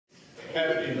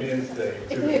Happy Men's Day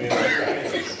to the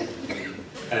men's.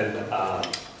 And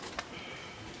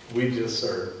we just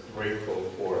are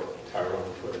grateful for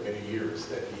Tyrone for the many years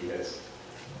that he has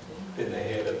been the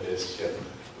head of this ship,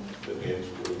 the men's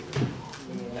group,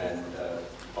 and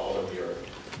all of your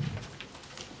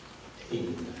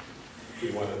team.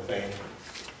 We want to thank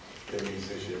the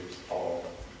musicians all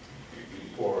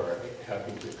for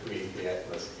helping to create the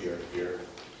atmosphere here,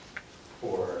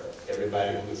 for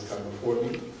everybody who has come before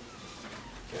me,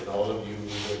 and all of you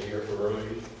who were here early,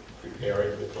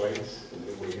 preparing the place, and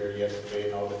who were here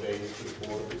yesterday and all the days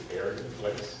before, preparing the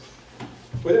place.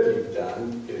 Whatever you've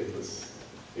done, it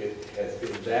has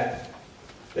been that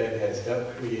has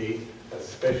helped create a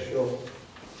special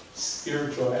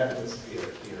spiritual atmosphere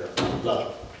here of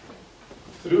love,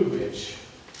 through which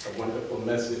a wonderful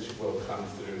message will come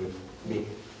through me.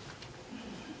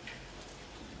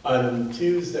 On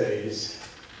Tuesdays,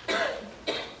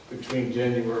 between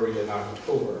January and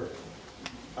October,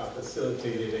 I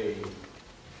facilitated a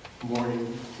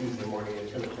Tuesday morning at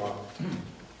 10 o'clock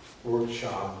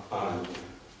workshop on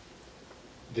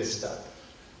this stuff.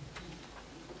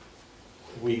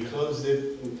 We closed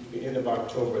it at the end of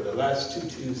October. The last 2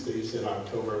 Tuesdays in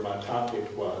October, my topic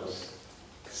was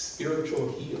spiritual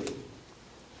healing.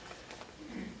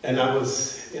 And I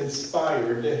was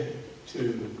inspired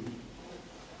to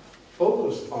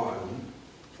focus on,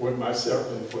 for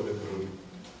myself and for the group,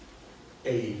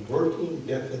 a working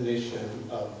definition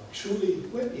of truly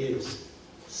what is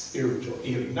spiritual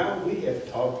healing. Now, we have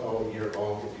talked all year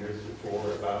long and years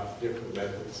before about different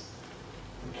methods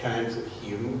and kinds of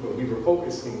healing, but we were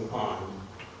focusing on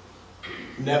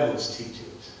Neville's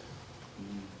teachings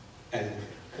and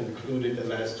concluded the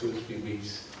last 2 or 3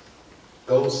 weeks.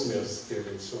 Goldsmith's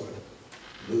spirit sort of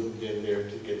moved in there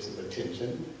to get some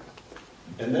attention.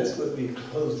 And that's what we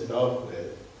closed it off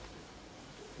with.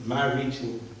 My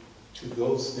reaching to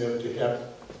Goldsmith to help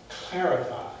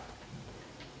clarify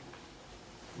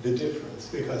the difference,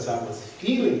 because I was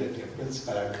feeling the difference,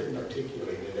 but I couldn't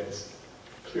articulate it as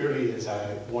clearly as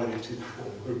I wanted to for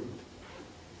a group.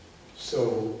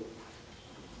 So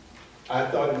I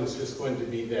thought it was just going to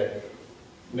be that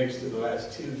next to the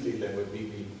last Tuesday that would be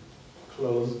the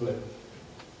close, but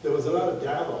there was a lot of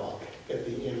dialogue at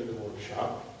the end of the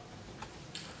workshop.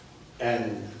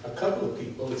 And a couple of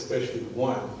people, especially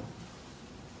one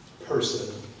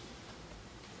person,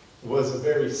 was a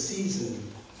very seasoned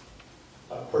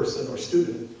person or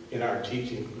student in our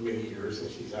teaching for many years, and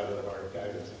she's out of our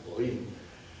guidance, I believe.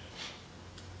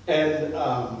 And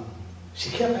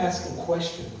she kept asking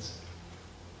questions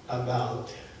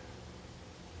about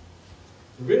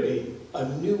really a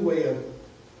new way of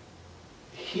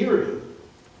hearing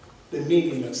the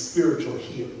meaning of spiritual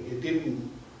healing. It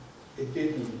didn't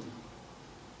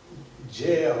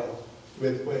gel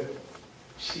with what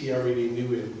she already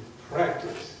knew in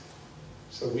practice.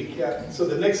 So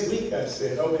the next week I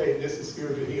said, okay, this is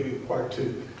spiritual healing part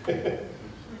 2.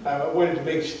 I wanted to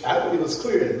make sure, it was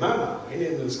clear in my mind, and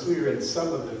it was clear in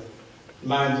some of the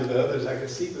minds of the others I could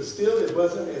see, but still it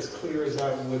wasn't as clear as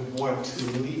I would want to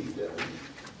leave them.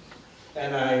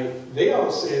 And they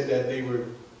all said that they were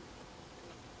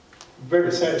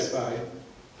very satisfied,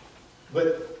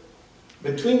 but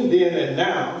between then and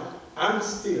now, I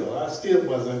still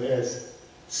wasn't as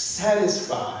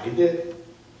satisfied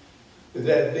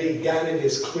that they got it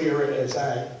as clear as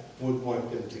I would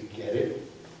want them to get it.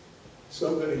 So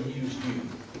I'm going to use you.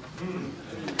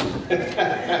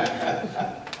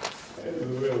 That's a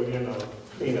real,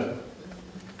 clean up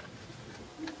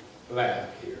laugh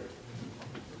here.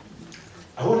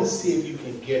 I want to see if you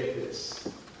can get this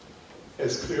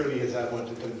as clearly as I want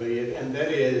to convey it, and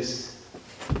that is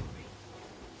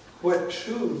what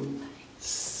true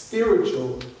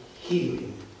spiritual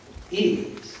healing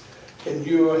is. And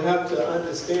you will have to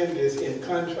understand this in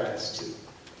contrast to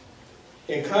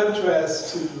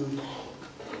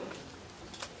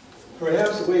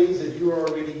perhaps ways that you're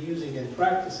already using and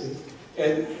practicing.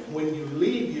 And when you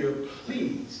leave here,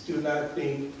 please do not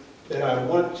think that I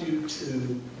want you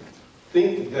to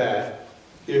think that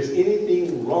there's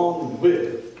anything wrong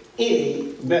with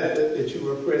any method that you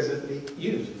are presently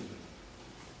using.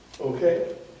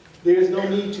 Okay? There's no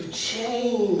need to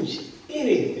change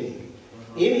anything,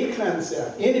 any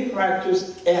concept, any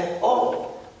practice at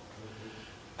all.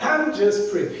 I'm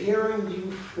just preparing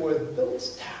you for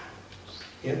those times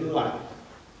in life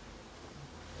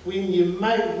when you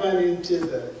might run into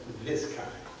this kind.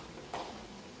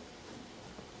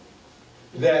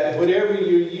 That whatever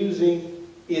you're using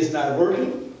is not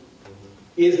working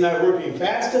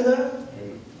fast enough.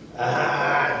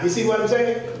 You see what I'm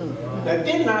saying? Now,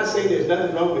 didn't I say there's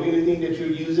nothing wrong with anything that you're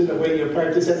using, the way you're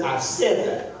practicing? I said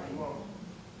that.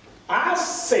 I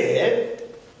said,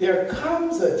 there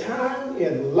comes a time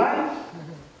in life,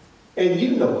 and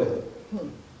you know it.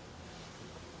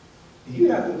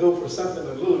 You have to go for something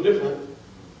a little different,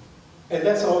 and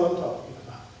that's all I'm talking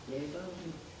about.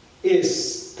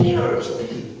 Is spiritual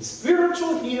healing.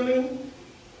 Spiritual healing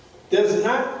does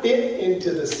not fit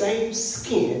into the same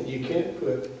skin. You can't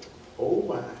put old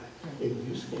wine in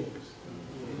new skins.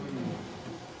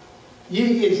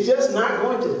 It's just not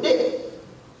going to fit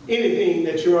anything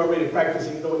that you're already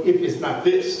practicing, if it's not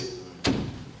this.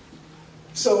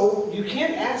 So you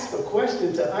can't ask a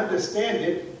question to understand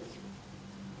it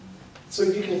so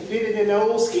you can fit it in the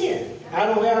old skin. I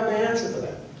don't have the answer for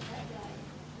that.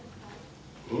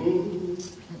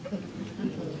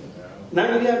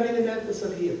 Now you have many methods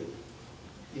of healing.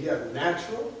 You have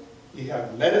natural, you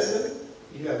have medicine,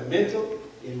 you have mental,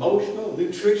 emotional,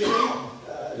 nutrition,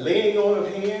 laying on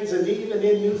of hands, and even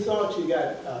in New Thought you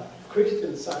got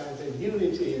Christian Science and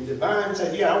unity and divine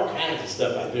science. You got all kinds of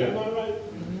stuff out there. Am I right?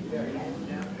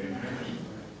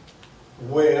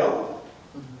 Well,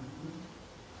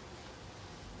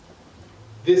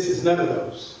 this is none of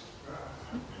those.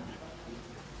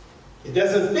 It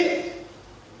doesn't fit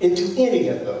into any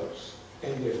of those.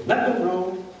 And there's nothing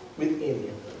wrong with any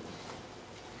of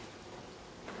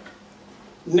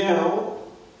those. Now,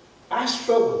 I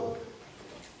struggled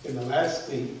in the last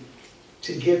week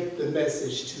to get the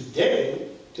message today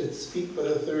to speak for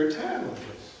the third time on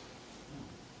this.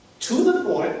 To the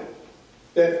point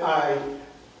that I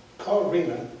called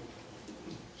Rena.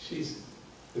 She's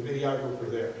the videographer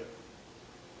there.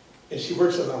 And she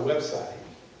works on our website.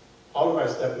 All of our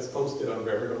stuff is posted on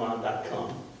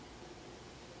reverendamon.com.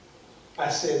 I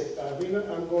said, Rena,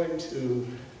 I'm going to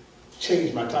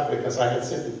change my topic because I had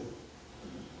sent it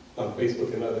on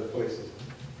Facebook and other places,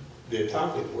 the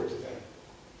topic for today.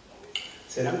 I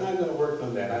said, I'm not going to work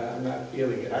on that. I'm not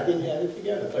feeling it. I didn't have it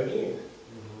together again.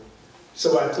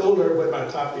 So I told her what my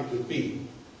topic would be.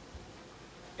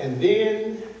 And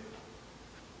then,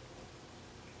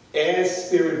 as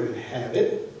Spirit would have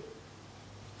it,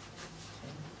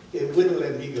 it wouldn't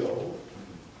let me go.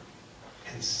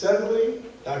 And suddenly,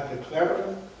 Dr.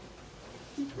 Clara,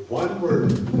 one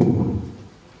word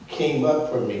came up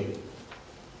for me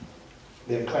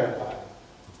that clarified.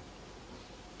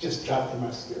 Just dropped in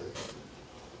my spirit.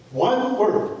 One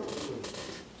word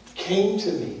came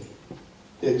to me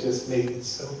that just made it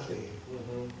so clear.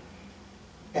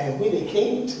 And when it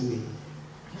came to me,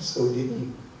 so did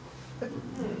you.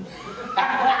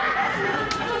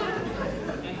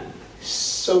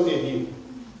 So did you,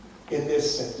 in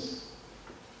this sense.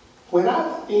 When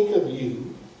I think of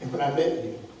you, and when I met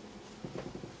you,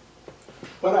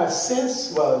 what I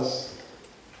sensed was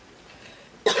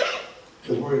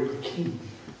the word peculiar.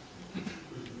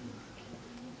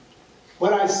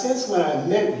 What I sensed when I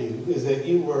met you is that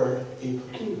you were a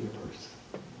peculiar person.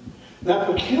 Now,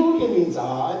 peculiar means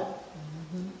odd.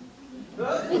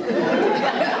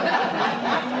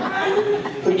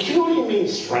 Peculiar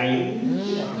means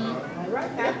strange.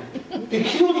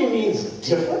 Peculiar means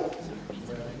different.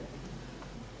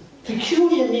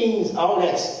 Peculiar means all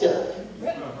that stuff.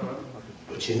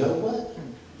 But you know what?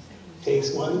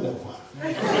 Takes one to know one.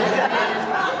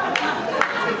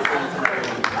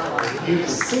 You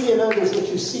see in others what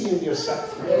you see in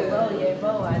yourself.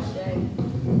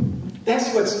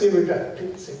 That's what Spirit does.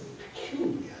 People say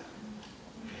peculiar.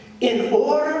 In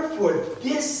order for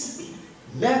this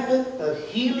method of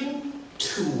healing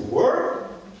to work,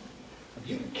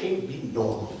 you can't be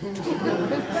normal.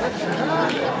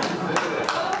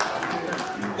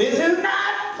 This is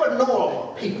not for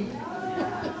normal people.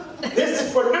 This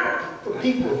is not for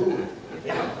people who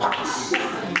have pox.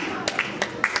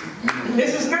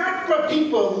 This is not for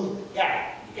people who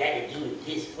got to do it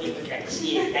this way, you got to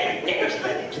see it like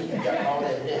this, you got all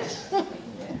that mess.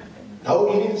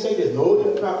 No, he didn't say this. No,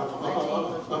 that's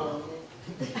not.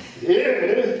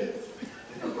 Yeah.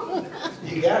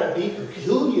 You gotta be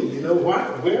peculiar. You know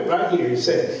what? Where? Right here it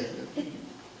says.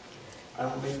 I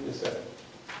don't make this up.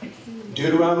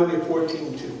 Deuteronomy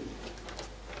 14:2.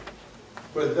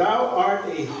 For thou art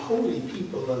a holy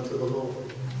people unto the Lord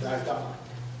thy God.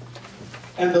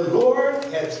 And the Lord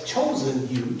has chosen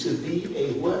you to be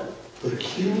a what?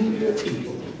 Peculiar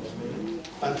people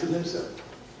unto himself.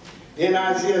 In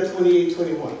Isaiah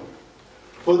 28:21.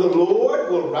 For the Lord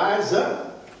will rise up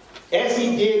as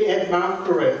he did at Mount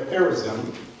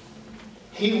Perazim.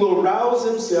 He will rouse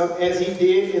himself as he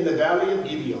did in the valley of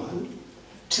Gibeon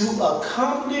to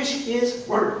accomplish his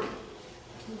work,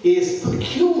 his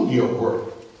peculiar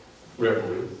work,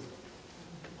 Reverend.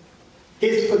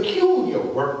 His peculiar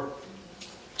work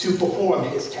to perform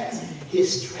his task,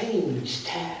 his strange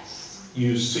task.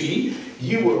 You see,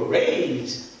 you were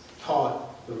raised,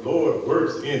 taught the Lord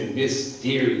works in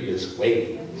mysterious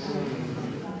ways.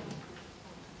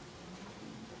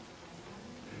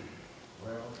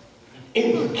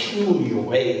 In peculiar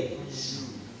ways.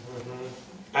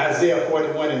 Isaiah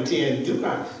 41:10, do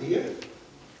not fear,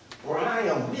 for I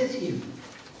am with you.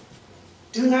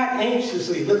 Do not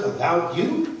anxiously look about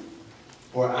you,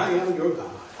 for I am your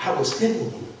God. I will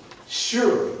strengthen you.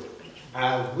 Surely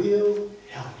I will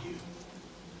help you.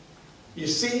 You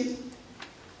see,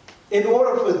 in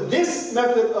order for this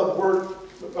method of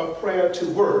prayer to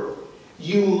work,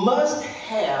 you must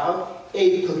have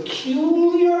a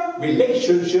peculiar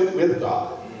relationship with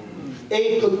God.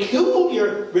 A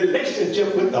peculiar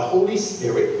relationship with the Holy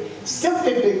Spirit,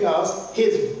 simply because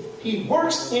he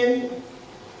works in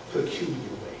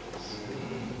peculiar ways.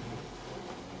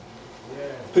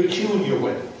 Peculiar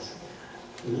ways.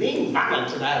 Lean on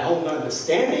tonight, I don't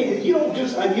understand it. You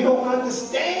don't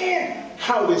understand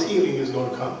how this healing is going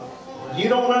to come. You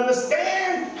don't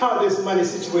understand how this money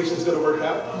situation is going to work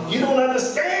out. You don't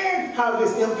understand how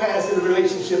this impasse in the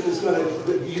relationship is going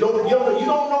to. You don't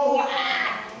know why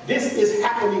this is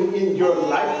happening in your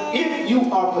life. If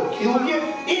you are peculiar,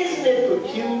 isn't it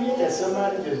peculiar that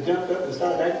somebody just jumped up and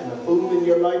started acting a fool in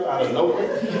your life out of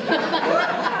nowhere?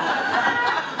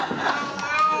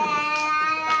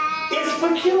 It's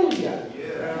peculiar.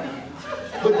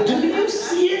 But do you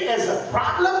see it as a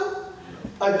problem?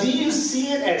 Or do you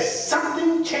see it as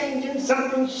something changing,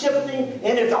 something shifting,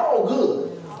 and it's all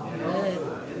good?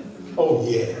 Oh,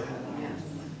 yeah.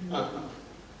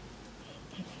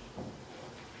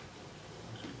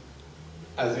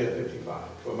 Isaiah 55.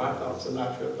 For my thoughts are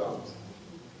not your thoughts.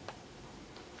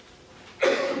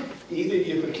 Either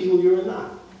you're peculiar or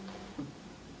not.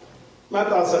 My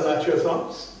thoughts are not your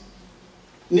thoughts.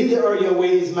 Neither are your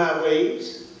ways my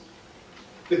ways,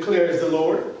 declares the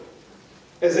Lord.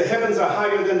 As the heavens are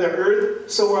higher than the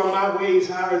earth, so are my ways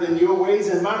higher than your ways,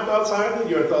 and my thoughts higher than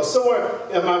your thoughts. So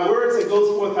are my words that goes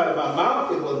forth out of my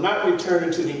mouth. It will not return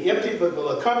unto me empty, but will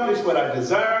accomplish what I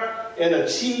desire and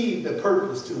achieve the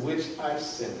purpose to which I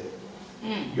send it.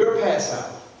 Your pass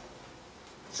out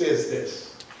says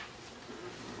this.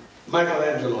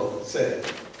 Michelangelo said,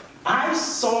 I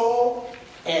saw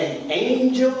an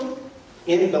angel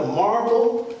in the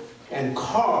marble and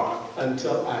carved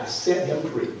until I set him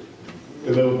free.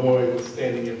 The little boy was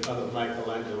standing in front of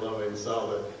Michelangelo and saw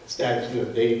the statue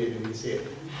of David, and he said,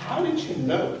 how did you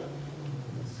know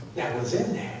that was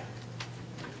in there?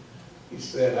 He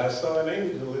said, I saw an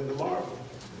angel in the marble,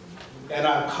 and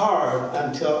I carved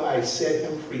until I set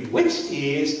him free, which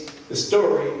is the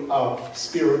story of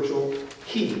spiritual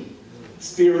healing,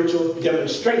 spiritual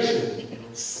demonstration,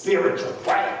 spiritual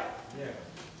prayer.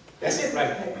 That's it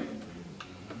right there.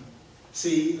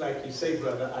 See, like you say,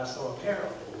 brother, I saw a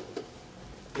parable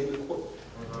in the quote.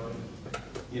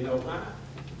 You know why?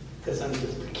 Because I'm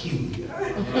just peculiar.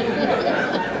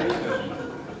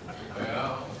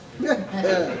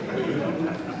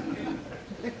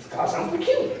 It's because I'm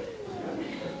peculiar.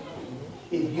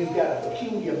 If you've got a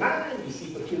peculiar mind, you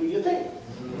see peculiar things.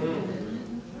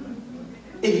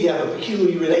 If you have a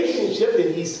peculiar relationship,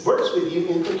 then he works with you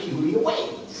in peculiar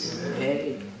ways.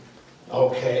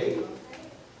 Okay.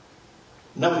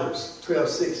 Numbers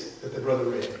 12:6 that the brother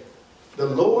read. The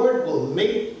Lord will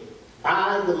make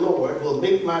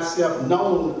myself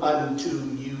known unto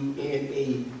you in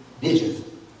a vision,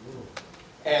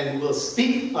 and will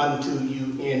speak unto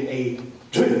you in a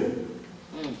dream.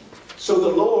 So the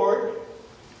Lord,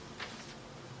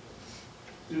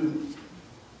 through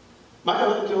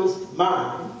Michelangelo's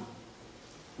mind,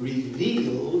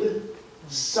 revealed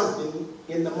something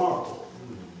in the marble.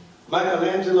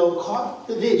 Michelangelo caught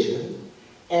the vision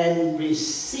and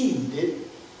received it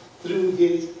through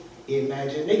his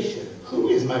imagination. Who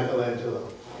is Michelangelo?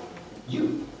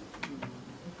 You.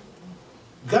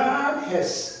 God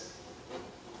has,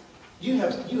 you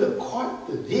have caught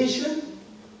the vision,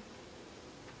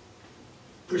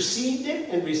 perceived it,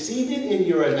 and received it in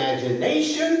your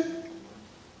imagination,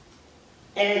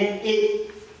 and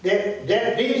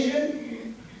that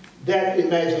vision, that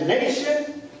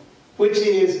imagination, which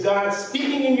is God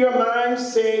speaking in your mind,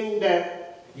 saying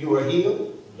that you are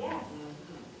healed. Yes.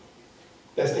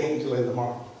 That's the angel in the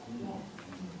marble. Yes.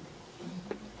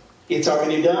 It's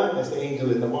already done. That's the angel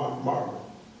in the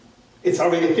marble. It's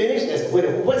already finished. That's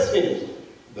what's finished.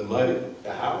 The money,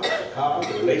 the house, the car,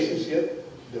 the relationship,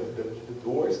 the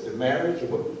divorce, the marriage.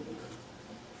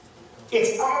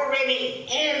 It's already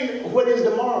in what is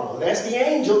the marble. That's the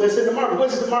angel that's in the marble.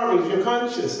 What is the marble? It's your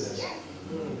consciousness.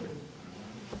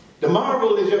 The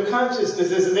marvel is your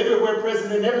consciousness is everywhere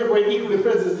present and everywhere equally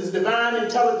present. This divine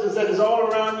intelligence that is all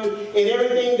around you, and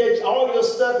everything that all your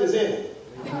stuff is in it.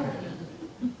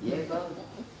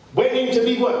 Waiting to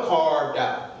be what? Carved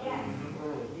out.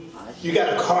 You got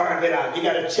to carve it out. You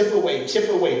got to chip away, chip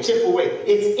away, chip away.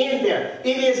 It's in there.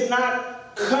 It is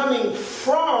not coming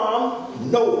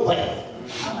from nowhere.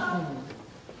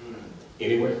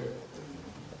 Anywhere.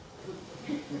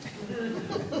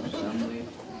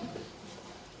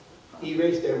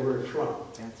 Erase that word from.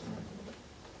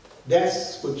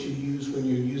 That's what you use when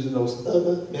you're using those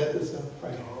other methods of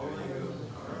prayer.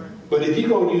 But if you're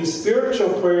going to use spiritual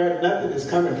prayer, nothing is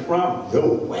coming from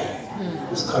nowhere.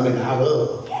 It's coming out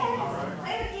of.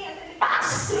 I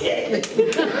said it.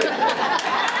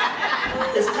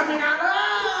 It's coming out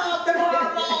of the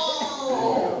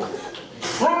normal.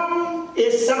 From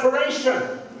is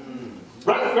separation.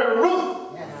 Right? Very root.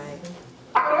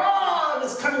 Out of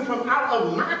is coming from out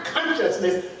of my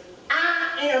consciousness.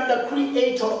 I am the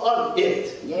creator of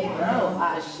it.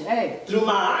 Through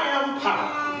my I am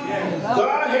power.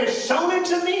 God has shown it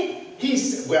to me. He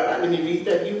said, well, let me read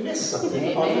that. You missed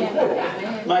something.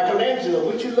 Michelangelo,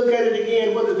 would you look at it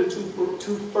again? What are the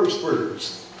two first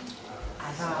words?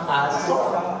 I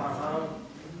saw.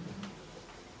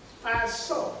 I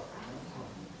saw.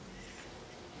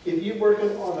 If you're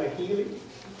working on a healing,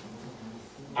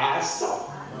 I saw.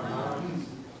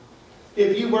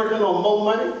 If you're working on more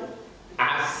money,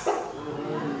 I saw.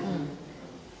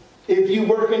 If you're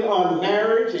working on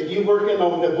marriage, if you're working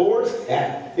on divorce,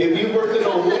 if you're working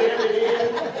on whatever it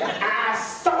is, I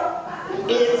saw.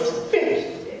 It's finished.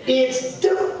 It's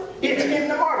done. It's in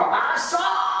the marble. I saw.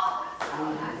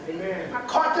 I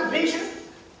caught the vision.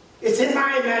 It's in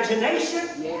my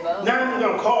imagination. Now I'm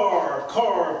going to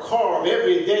carve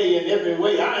every day in every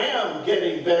way. I am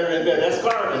getting better and better. That's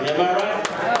carving, am I right?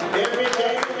 Every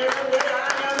day and every way I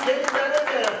am getting better and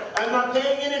better. I'm not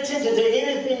paying any attention to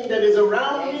anything that is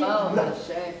around me. No.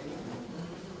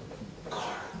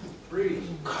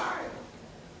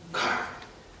 Carve.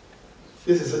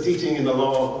 This is a teaching in the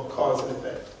law of cause and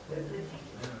effect.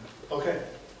 Okay.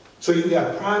 So you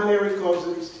got primary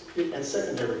causes and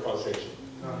secondary causation.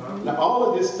 Now, all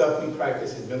of this stuff we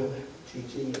practice in middle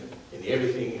teaching and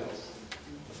everything else.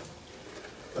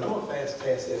 But I'm going to fast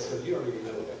past that so you already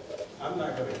know that. I'm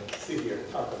not going to sit here and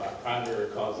talk about primary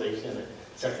causation and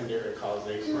secondary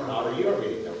causation and all that. You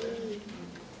already know that.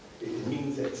 It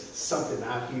means that something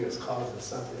out here is causing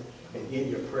something, and in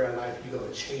your prayer life, you're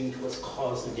going to change what's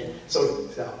causing it. So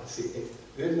see,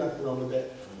 there's nothing wrong with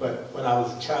that. But when I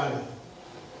was a child,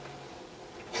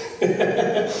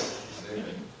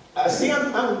 see,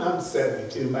 I'm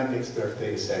 72. My next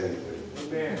birthday is 73.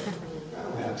 Amen. I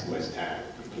don't have too much time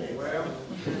to play. Well,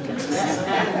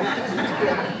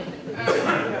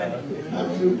 I'm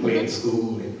through playing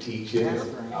school and teaching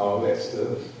and all that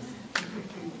stuff.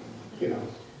 You know,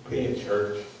 playing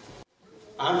church.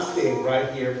 I'm staying right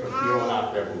here from here on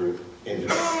out, Reverend Ruth, in the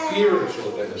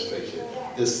spiritual demonstration,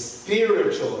 the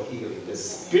spiritual healing, the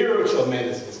spiritual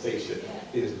manifestation.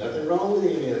 There's nothing wrong with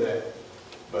any of that.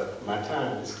 But my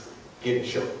time is getting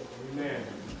short. Amen.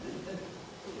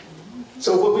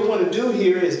 So what we want to do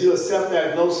here is do a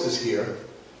self-diagnosis here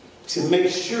to make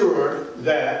sure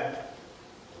that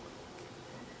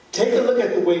take a look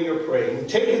at the way you're praying,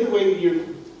 take a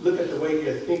look at the way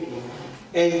you're thinking,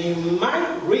 and you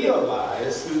might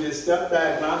realize through this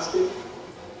self-diagnostic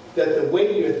that the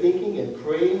way you're thinking and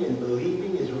praying and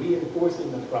believing is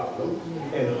reinforcing the problem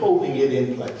and holding it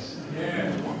in place.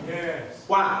 Yes. Yes.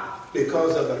 Why?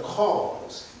 Because of the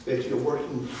cause that you're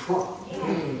working from.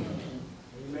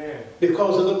 Amen.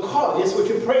 Because of the cause. That's what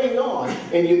you're praying on.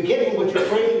 And you're getting what you're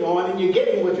praying on. And you're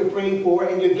getting what you're praying for.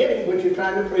 And you're getting what you're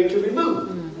trying to pray to remove.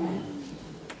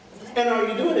 And all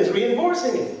you're doing is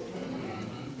reinforcing it.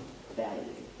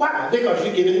 Why? Because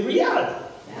you're giving it reality.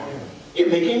 You're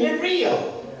making it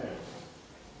real.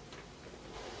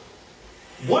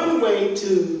 One way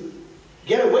to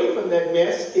get away from that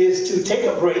mess is to take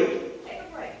a break.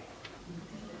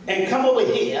 And come over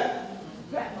here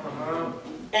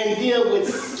and deal with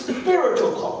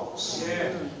spiritual cause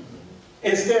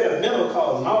instead of mental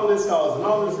cause and all this cause and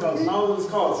all this cause and all this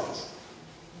causes.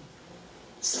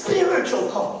 Spiritual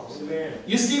cause.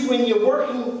 You see, when you're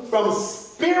working from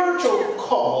spiritual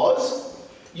cause,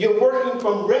 you're working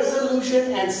from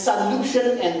resolution and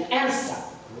solution and answer.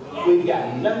 We've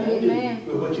got nothing to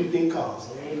do with what you think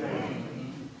caused it.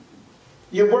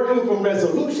 You're working from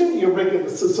resolution, you're working from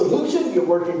solution, you're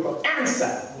working from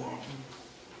answer.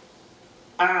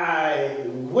 I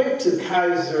went to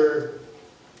Kaiser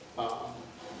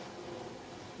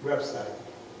website,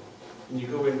 and you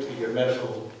go into your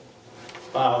medical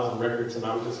files and records, and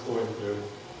I was just going through.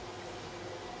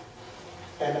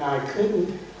 And I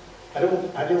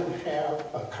don't have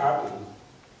a copy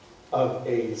of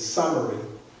a summary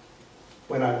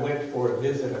when I went for a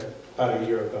visit about a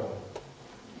year ago.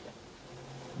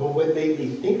 But what made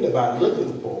me think about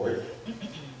looking for it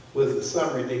was the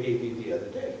summary they gave me the other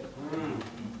day.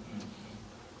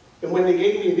 And when they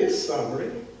gave me this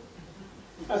summary,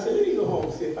 I said, let me go home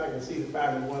and see if I can see the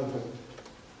find one when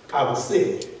I was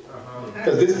sick.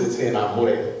 Because this was saying I'm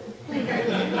well.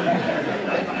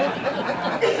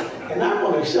 And I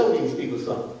want to show these people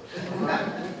something.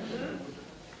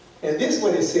 And this is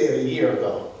what it said a year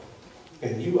ago.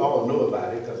 And you all know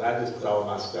about it because I just put all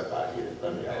my stuff out here in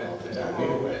front of y'all all the time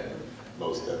anyway.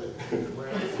 Most of it.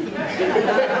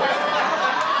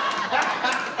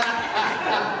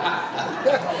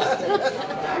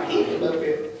 I keep it up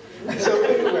here. So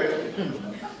anyway,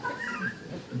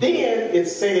 then it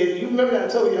said, you remember I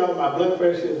told y'all my blood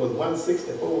pressure was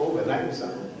 164 over 90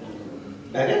 something?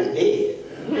 Now that's dead.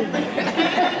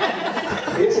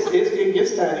 It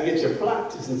gets time to get your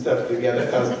plots and stuff together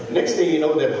because next thing you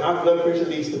know, that high blood pressure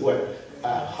leads to what?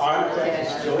 Heart attack,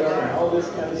 stroke, and all this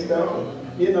kind of stuff.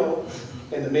 And, you know,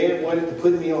 and the man wanted to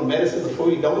put me on medicine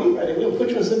before you don't eat right. We'll put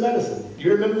you on some medicine.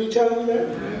 You remember me telling you that?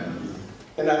 Yeah.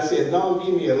 And I said, no,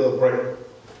 give me a little break.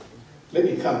 Let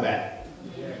me come back.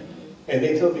 Yeah. And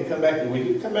they told me to come back. Well,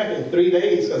 you come back in 3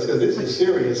 days because this is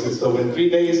serious. And so when 3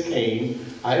 days came,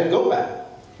 I didn't go back.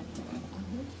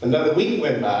 Another week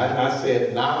went by, and I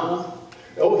said, nah.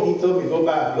 Oh, he told me to go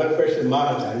buy a blood pressure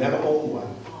monitor. I never owned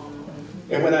one.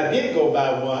 And when I did go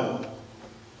buy one,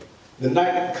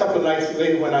 a couple of nights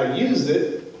later when I used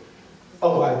it,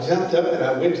 oh, I jumped up and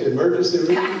I went to the emergency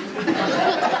room.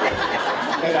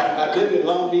 And I lived in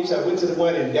Long Beach. I went to the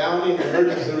one in Downey. The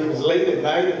emergency room was late at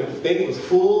night, and the thing was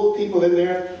full, people in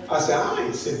there. I said, I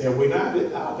ain't sitting there waiting.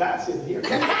 I'll die sitting here. This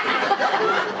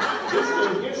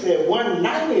thing here said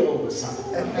 190 over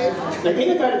something. Now,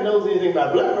 anybody knows anything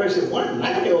about blood pressure,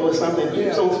 190 over something,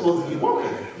 you're supposed to be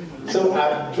walking. So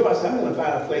I said, I'm going to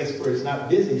find a place where it's not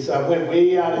busy. So I went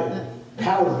way out in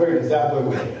Calvert, is out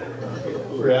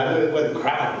where I knew it wasn't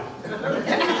crowded.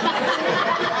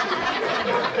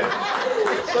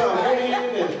 So I went in,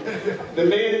 and the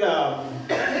man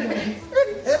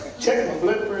checked my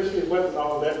blood pressure, it wasn't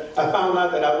all that. I found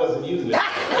out that I wasn't using it.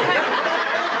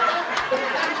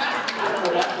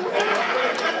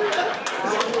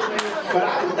 But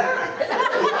I was dying.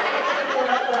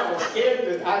 I was scared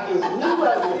that I just knew I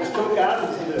was going to stroke out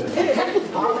into the...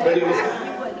 But it was...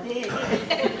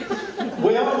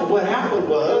 Well, what happened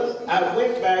was, I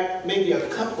went back maybe a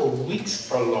couple of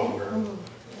weeks or longer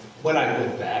when I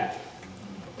went back,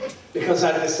 because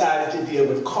I decided to deal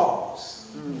with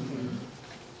cause.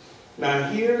 Now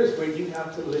here's where you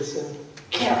have to listen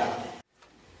carefully.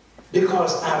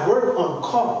 Because I worked on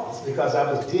cause, because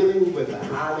I was dealing with a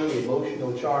highly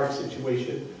emotional charged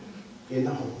situation in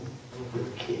the home with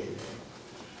a kid.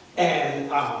 And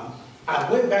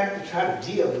I went back to try to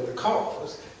deal with the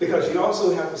cause, because you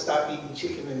also have to stop eating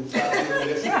chicken and stop doing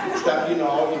this, stop,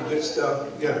 all your good stuff.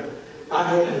 I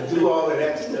had to do all of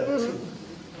that stuff too,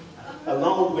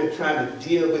 along with trying to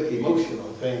deal with the emotional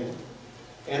thing.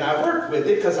 And I worked with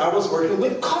it because I was working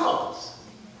with cause.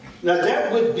 Now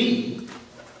that would be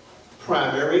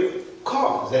primary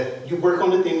cause, that you work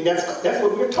on the thing, that's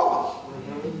what we're taught.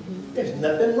 There's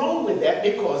nothing wrong with that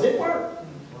because it worked.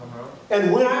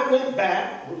 And when I went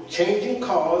back, changing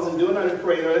cause and doing other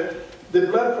prayer, the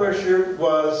blood pressure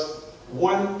was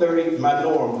 130, my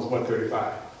norm was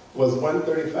 135. Was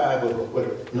 135 over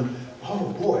whatever.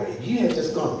 Oh boy, if you had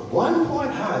just gone 1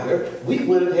 point higher, we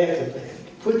would have had to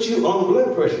put you on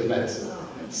blood pressure medicine.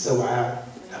 So I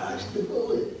dodged the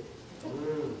bullet.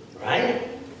 Right?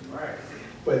 Right.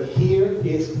 But here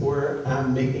is where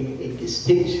I'm making a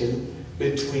distinction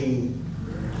between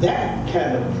that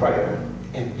kind of prayer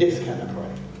and this kind of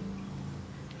prayer.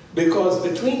 Because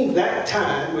between that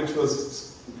time, which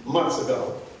was months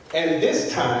ago, and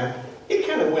this time, it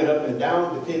kind of went up and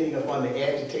down depending upon the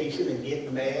agitation and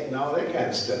getting mad and all that kind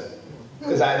of stuff.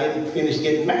 Because I didn't finish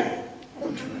getting mad.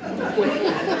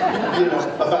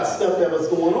 About stuff that was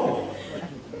going on.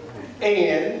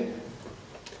 And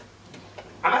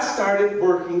I started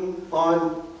working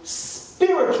on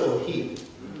spiritual healing.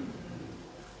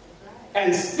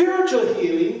 And spiritual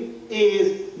healing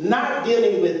is not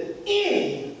dealing with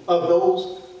any of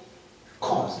those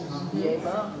causes,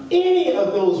 any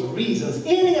of those reasons,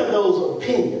 any of those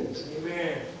opinions,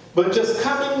 but just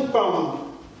coming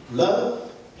from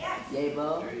love,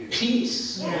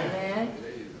 peace,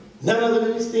 None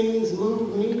of these things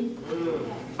move me.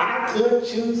 I could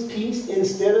choose peace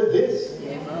instead of this.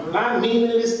 My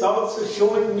meaningless thoughts are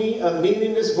showing me a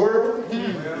meaningless world.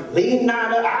 Lean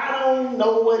not, I don't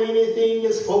know what anything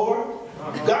is for.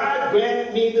 God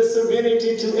grant me the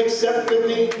serenity to accept the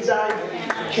things I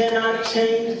cannot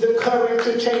change, the courage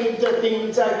to change the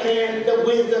things I can, the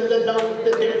wisdom to know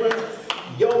the difference.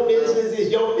 Your business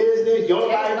is your business, your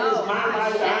life is my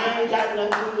life. I ain't got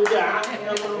nothing to do with it.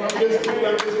 I'm just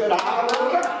going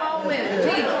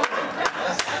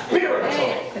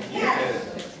spiritual.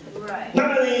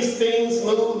 None of these things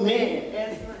move me.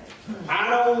 I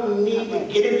don't need to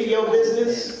get into your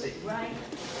business.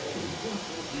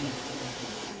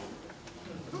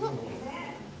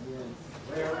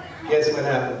 Guess what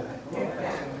happened?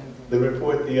 The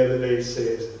report the other day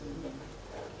says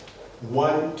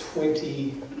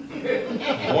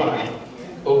 121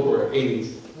 over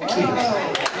 82.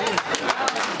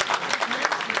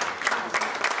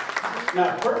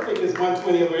 Now, perfect is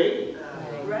 120 over 80.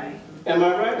 Am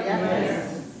I right?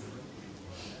 Yes.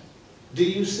 Do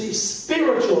you see?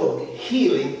 Spiritual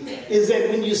healing is that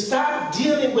when you stop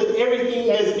dealing with everything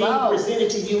that's being presented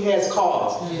to you as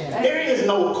cause. There is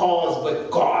no cause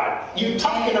but God. You're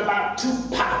talking about two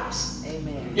powers.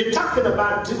 Amen. You're talking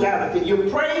about duality. You're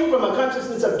praying from a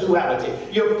consciousness of duality.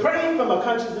 You're praying from a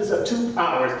consciousness of two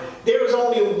powers. There is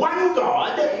only one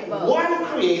God, one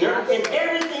creator, and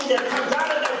everything that comes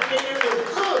out of that creator is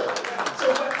good. So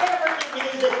whatever it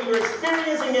is that you're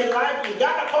experiencing in life, you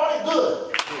gotta call it good.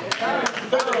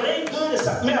 Because if it ain't good, it's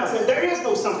something else. And there is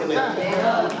no something else.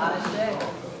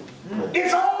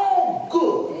 It's all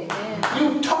good.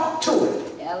 You talk to it.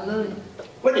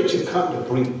 What did you come to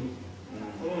bring?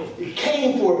 It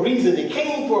came for a reason. It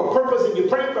came for a purpose, and you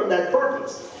pray from that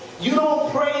purpose. You don't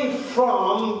pray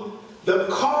from the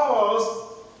cause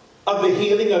of the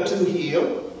healing or to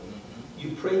heal.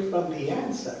 You pray from the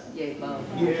answer.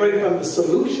 You pray from the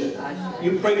solution.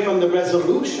 You pray from the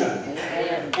resolution.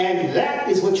 And that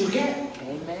is what you get.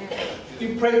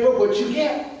 You pray for what you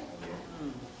get.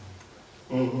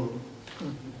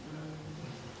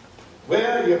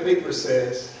 Well, your paper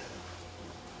says,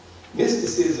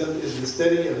 mysticism is the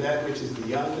study of that which is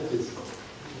beyond the physical.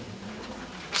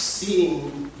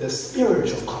 Seeing the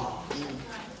spiritual cause.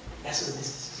 That's what this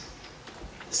is.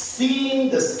 Seeing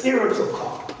the spiritual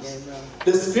cause.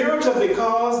 The spiritual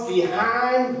cause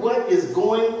behind what is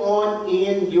going on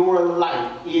in your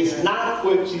life is not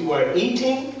what you are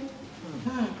eating.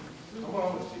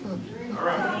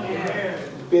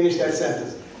 Finish that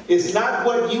sentence. It's not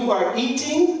what you are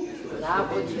eating.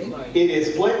 It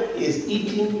is what is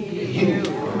eating you.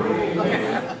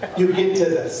 You get to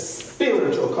the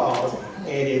spiritual cause and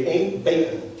it ain't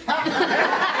bacon.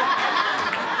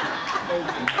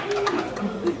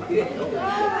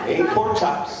 Ain't pork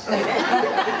chops.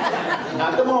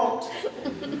 Not the malt.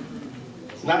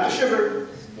 It's not the sugar.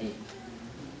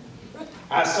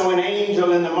 I saw an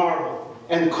angel in the marble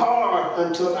and carved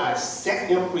until I set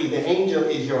him free. The angel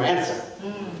is your answer.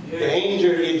 The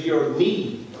angel is your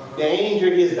need. The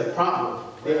angel is the problem.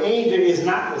 The angel is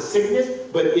not the sickness,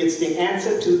 but it's the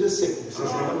answer to the sickness.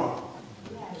 It's in the marble.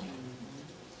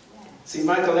 See,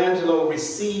 Michelangelo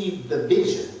received the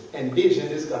vision, and vision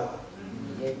is God.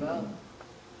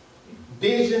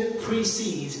 Vision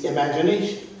precedes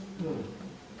imagination.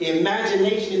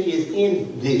 Imagination is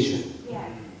in vision.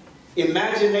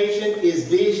 Imagination is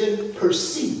vision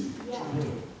perceived.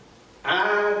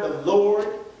 I, the Lord,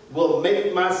 will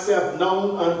make myself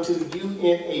known unto you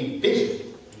in a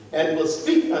vision and will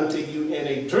speak unto you in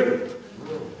a dream.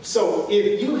 So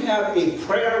if you have a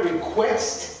prayer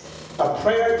request, a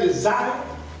prayer desire,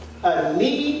 a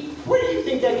need, where do you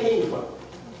think that came from?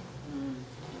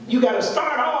 You got to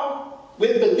start off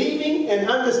with believing and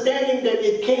understanding that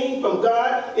it came from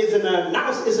God. It's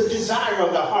a desire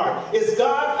of the heart. It's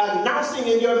God announcing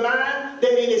in your mind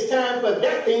that it is time for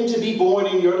that thing to be born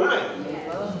in your life.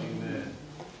 Amen.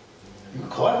 You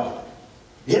caught it?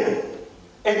 Yeah.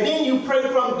 And then you pray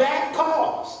from that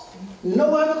cause.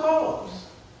 No other cause.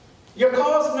 Your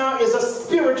cause now is a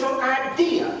spiritual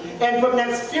idea. And from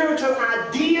that spiritual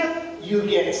idea, you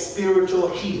get spiritual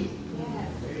healing.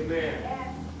 Amen.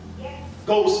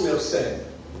 Goldsmith said,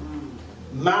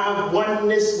 my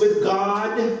oneness with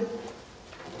God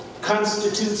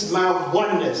constitutes my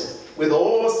oneness with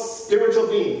all spiritual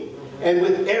being and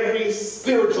with every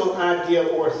spiritual idea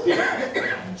or thing.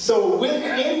 So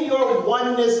within your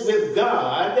oneness with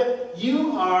God,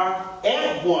 you are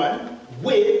at one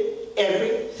with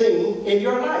everything in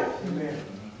your life. Amen.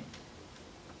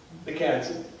 The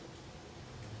cancer,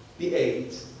 the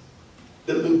AIDS,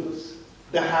 the lupus,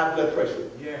 the high blood pressure,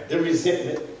 the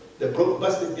resentment, the broke,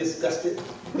 busted, disgusted,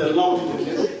 the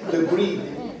loneliness, the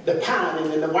grieving, the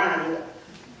pounding and the whining.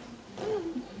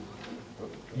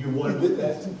 You one with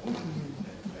that.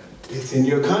 It's in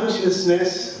your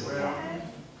consciousness.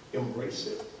 Embrace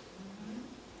it.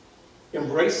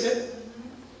 Embrace it.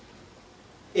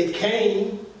 It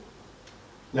came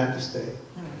not to stay.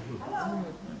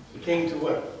 It came to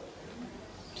what?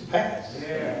 To pass.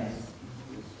 Yes.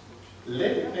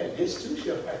 Let it pass. This too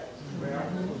shall pass.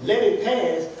 Let it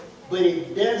pass, but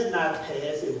it does not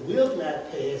pass. It will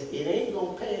not pass. It ain't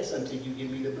going to pass until you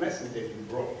give me the blessing that you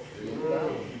brought.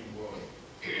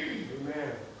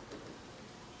 Amen.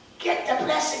 Get the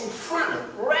blessing from it.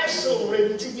 Wrestle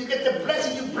it until you get the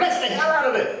blessing. You bless the hell out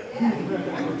of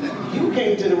it. You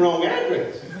came to the wrong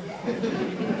address.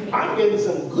 I'm getting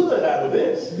some good out of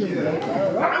this.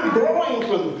 I'm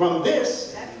growing from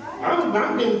this.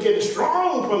 I'm getting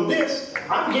strong from this.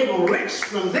 I'm getting rich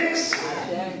from this.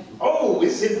 Oh,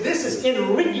 this is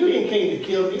enrich. You didn't came to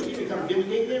kill me. You didn't came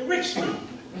to enrich me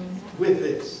with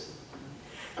this.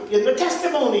 I'm getting a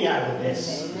testimony out of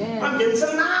this. I'm getting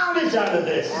some knowledge out of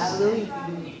this.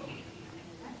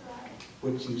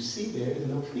 What you see there is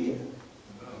no fear.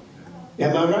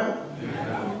 Am I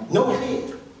right? No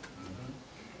fear.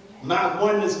 My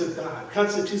oneness with God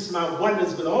constitutes my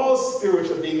oneness with all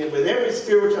spiritual being and with every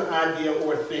spiritual idea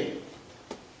or thing.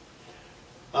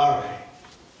 All right.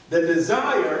 The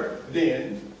desire,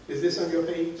 then, is this on your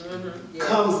page? Yeah.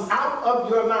 Comes out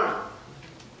of your mind.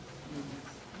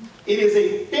 It is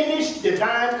a finished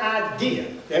divine idea.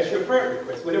 That's your prayer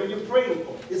request. Whatever you're praying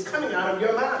for, it's coming out of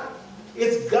your mind.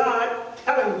 It's God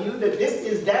telling you that this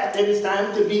is that is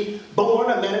time to be born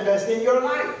or manifest in your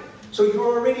life. So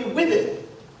you're already with it.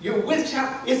 You're with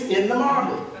child. It's in the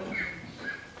marble.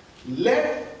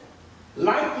 Like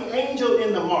the angel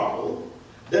in the marble,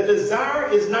 the desire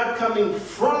is not coming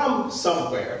from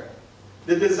somewhere.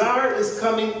 The desire is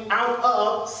coming out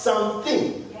of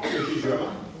something, which is your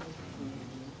mind.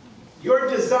 Your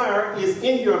desire is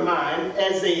in your mind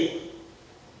as a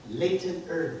latent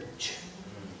urge,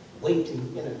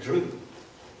 waiting in a dream.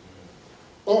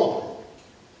 On,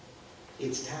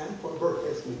 it's time for birth.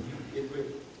 That's when you get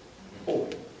ready for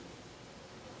it.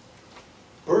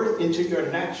 Birth into your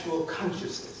natural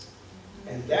consciousness.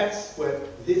 And that's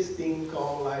what this thing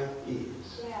called life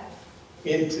is. Yes.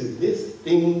 Into this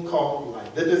thing called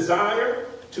life. The desire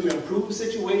to improve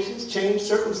situations, change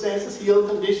circumstances, heal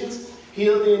conditions,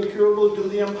 heal the incurable, do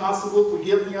the impossible,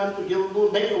 forgive the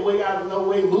unforgivable, make a way out of no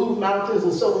way, move mountains,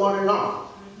 and so on and on,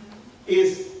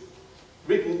 is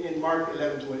written in Mark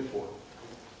 11:24.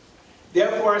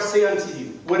 Therefore I say unto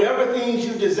you, whatever things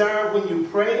you desire when you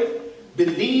pray,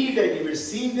 believe that you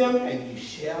receive them, and you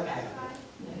shall have them.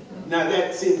 Now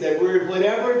that word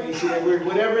whatever, do you see that word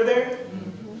whatever there?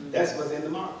 That's what's in the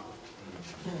marble.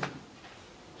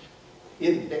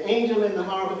 The angel in the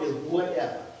marble is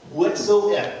whatever.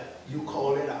 Whatsoever. You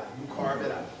call it out. You carve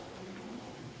it out.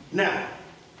 Now,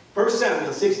 1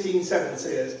 Samuel 16:7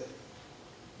 says,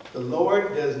 the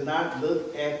Lord does not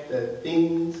look at the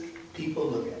things people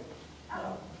look at.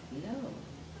 Oh, no.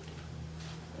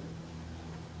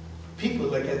 People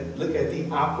look at the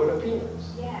outward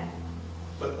appearance. Yeah.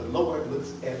 But the Lord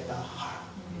looks at the heart.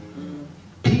 Mm-hmm.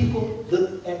 People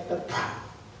look at the problem.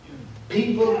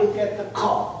 People look at the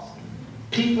cause.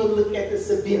 People look at the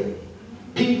severity.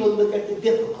 People look at the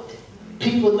difficulty.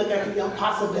 People look at the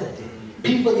impossibility.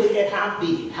 People look at how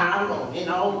big, how long, and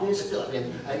all this stuff.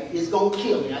 And it's going to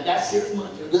kill me. I got 6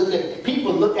 months.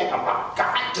 People look at the rock.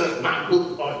 God does not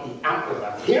look on the outward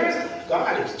appearance.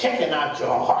 God is checking out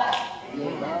your heart.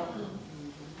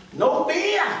 No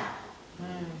fear.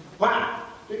 Why?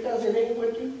 Because it ain't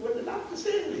what the doctor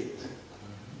said it is.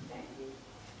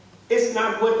 It's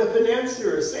not what the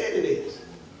financier said it is.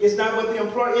 It's not what the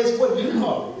employer, it's what you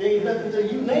call it. There ain't nothing until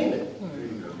you name it.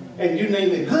 And you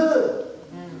name it good.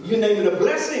 You name it a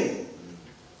blessing.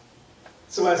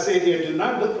 So I say here, do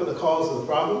not look for the cause of the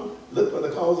problem. Look for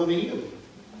the cause of the healing.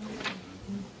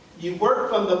 You work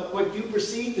from what you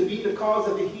perceive to be the cause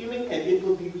of the healing, and it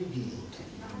will be revealed to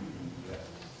you.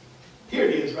 Here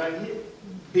it is right here.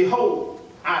 Behold,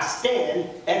 I stand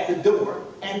at the door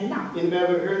and knock. Anybody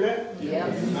ever heard that?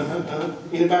 Yes.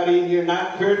 Anybody in here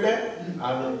not heard that?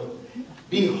 I don't know.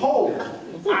 Behold,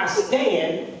 I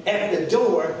stand at the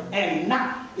door and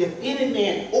knock. If any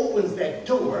man opens that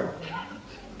door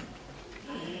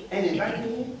and invite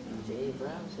me in,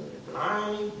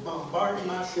 I bombard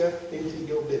myself into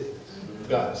your business.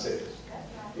 God says.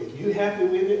 If you're happy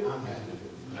with it, I'm happy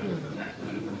with it.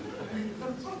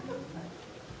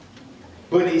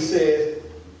 But he says,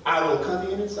 I will come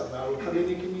in and something. I will come in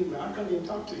and communicate. I'll come in and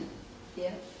talk to you.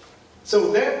 Yeah.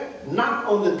 So that knock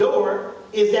on the door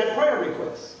is that prayer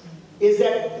request. Is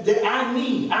that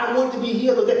I want to be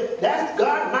healed. That's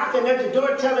God knocking at the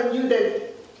door telling you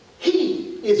that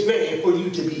He is ready for you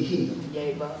to be healed.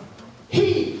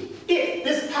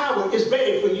 This power is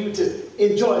ready for you to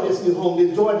enjoy this new home,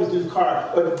 enjoy this new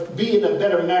car, or be in a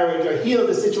better marriage, or heal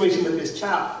the situation with this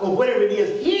child, or whatever it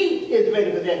is. He is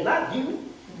ready for that, not you.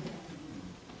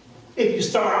 If you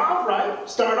start off right,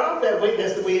 start off that way,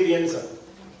 that's the way it ends up.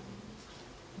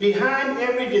 Behind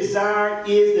every desire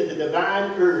is the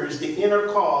divine urge, the inner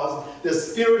cause, the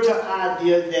spiritual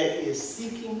idea that is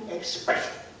seeking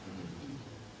expression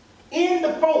in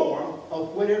the form of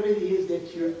whatever it is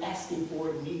that you're asking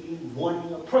for, needing,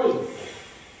 wanting, or praying.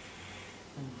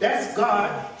 That's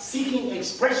God seeking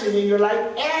expression in your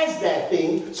life as that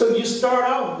thing. So you start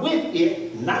off with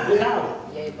it, not without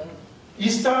it. You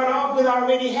start off with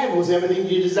already having was everything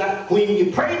you desire. When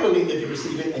you pray, believe that you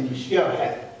receive it, and you shall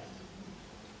have it.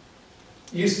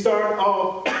 You start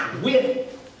off with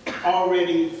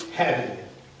already having it.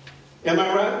 Am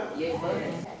I right?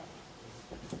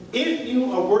 If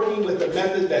you are working with a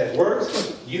method that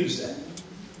works, use that.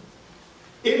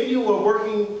 If you are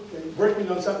working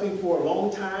on something for a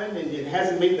long time and it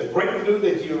hasn't made the breakthrough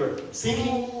that you're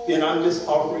seeking, then I'm just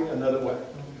offering another way.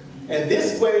 And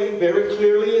this way, very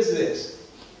clearly, is this.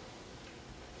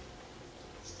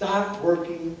 Stop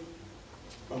working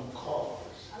from cause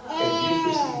as you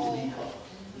perceive to be cause.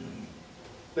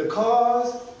 The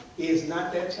cause is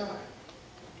not that child.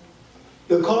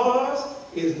 The cause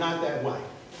is not that wife.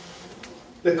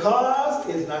 The cause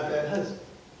is not that husband.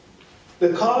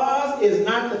 The cause is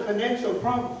not the financial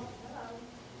problem.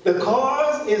 The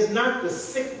cause is not the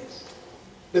sickness.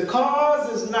 The cause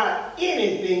is not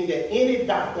anything that any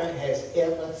doctor has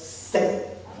ever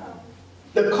said.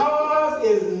 The cause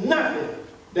is nothing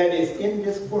that is in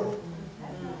this world.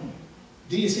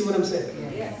 Do you see what I'm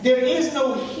saying? Yeah. There is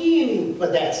no healing for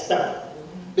that stuff.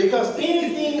 Because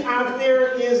anything out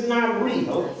there is not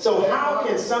real. So how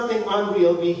can something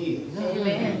unreal be healed?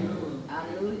 Amen.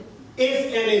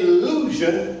 It's an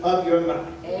illusion of your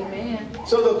mind. Amen.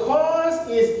 So the cause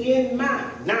is in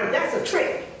mind. Now that's a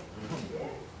trick.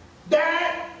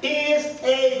 That is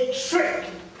a trick.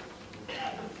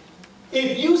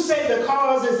 If you say the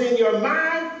cause is in your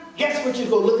mind, guess what you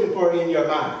go looking for in your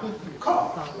mind?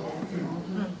 Cause.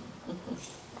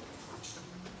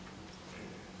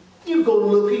 You go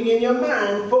looking in your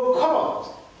mind for cause.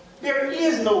 There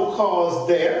is no cause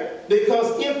there,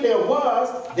 because if there was,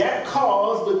 that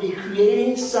cause would be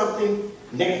creating something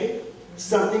negative,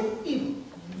 something evil.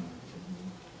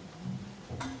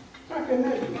 How can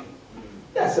that be?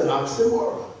 That's an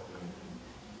oxymoron.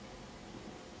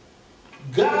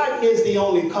 God is the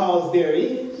only cause there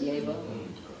is.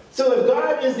 So if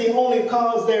God is the only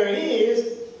cause there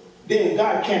is, then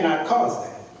God cannot cause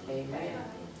that. Amen.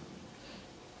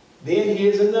 Then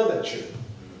here's another truth.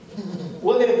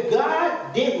 Well, if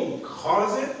God didn't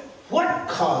cause it, what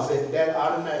caused it? That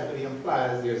automatically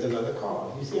implies there's another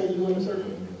cause. You see how you go in a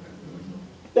circle?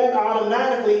 That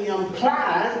automatically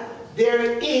implies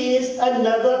there is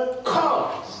another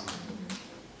cause.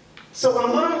 So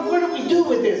what do we do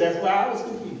with this? That's why I was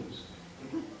confused.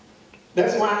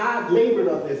 That's why I labored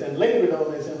on this and labored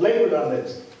on this and labored on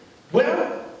this.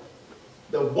 Well,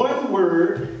 the one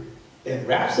word that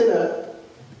wraps it up,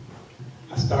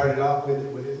 I started off with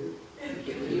it. What is it?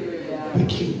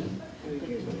 Peculiar.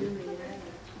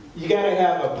 You got to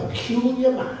have a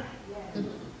peculiar mind.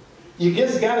 You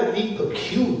just got to be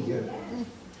peculiar.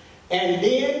 And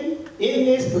then, in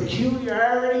this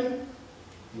peculiarity,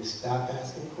 you stop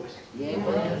asking questions. Yeah,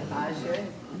 I should.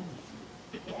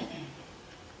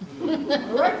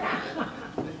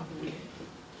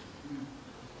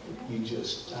 You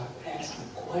just stop asking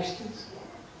questions.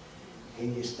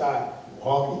 And you start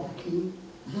walking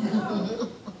peculiar.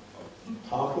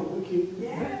 Talking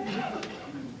peculiar.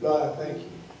 Lord, I thank you.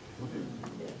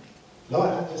 Lord,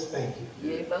 I just thank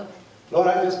you. Lord,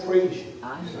 I just praise you.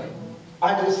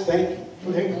 I just thank you.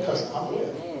 Because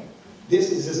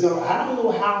this is just going to, I don't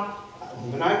know how,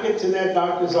 when I get to that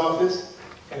doctor's office,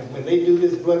 and when they do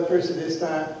this blood pressure this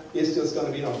time, it's just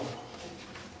going to be,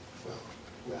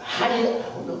 how do you, I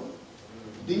don't know.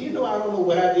 Do you know I don't know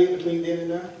what I did between then and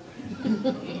now?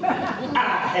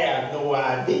 I have no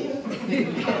idea.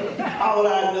 All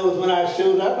I know is when I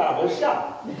showed up, I was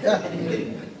shocked.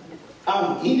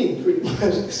 I'm eating pretty much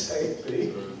the same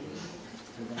thing.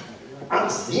 I'm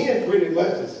seeing pretty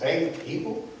much the same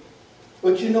people.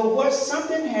 But you know what?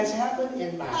 Something has happened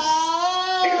in my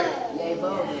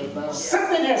spirit.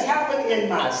 Something has happened in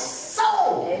my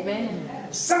soul. Amen.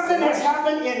 Something has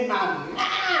happened in my mind.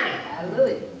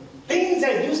 Hallelujah. Things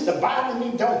that used to bother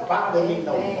me don't bother me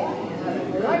no more.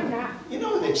 Right now. You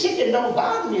know, the chicken don't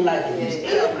bother me like it used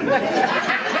to.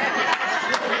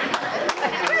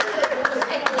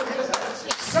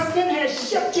 Something has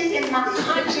shifted in my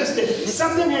consciousness.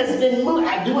 Something has been moved.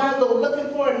 Do I go looking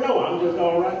for it? No, I'm just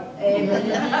all right.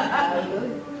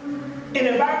 Amen. And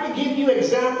if I could give you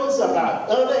examples about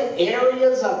other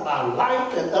areas of my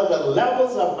life and other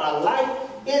levels of my life,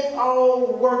 it all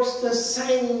works the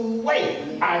same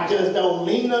way. I just don't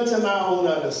lean unto my own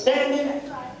understanding.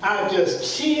 I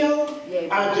just chill.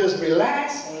 I just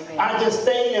relax. I just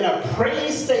stay in a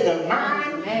praise state of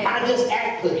mind. I just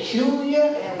act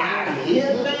peculiar. I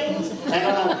hear things, and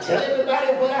I don't tell everybody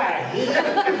what I hear.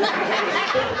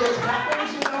 This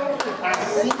happens, you know. I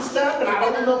see stuff, and I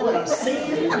don't know what I'm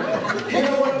seeing. You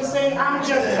know what I'm saying? I'm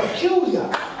just peculiar.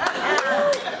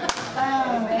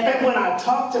 And when I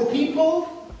talk to people,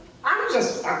 I'm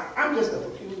just a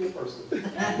peculiar person.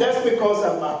 That's because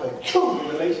of my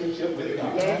peculiar relationship with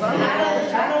God.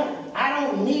 I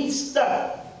don't need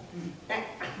stuff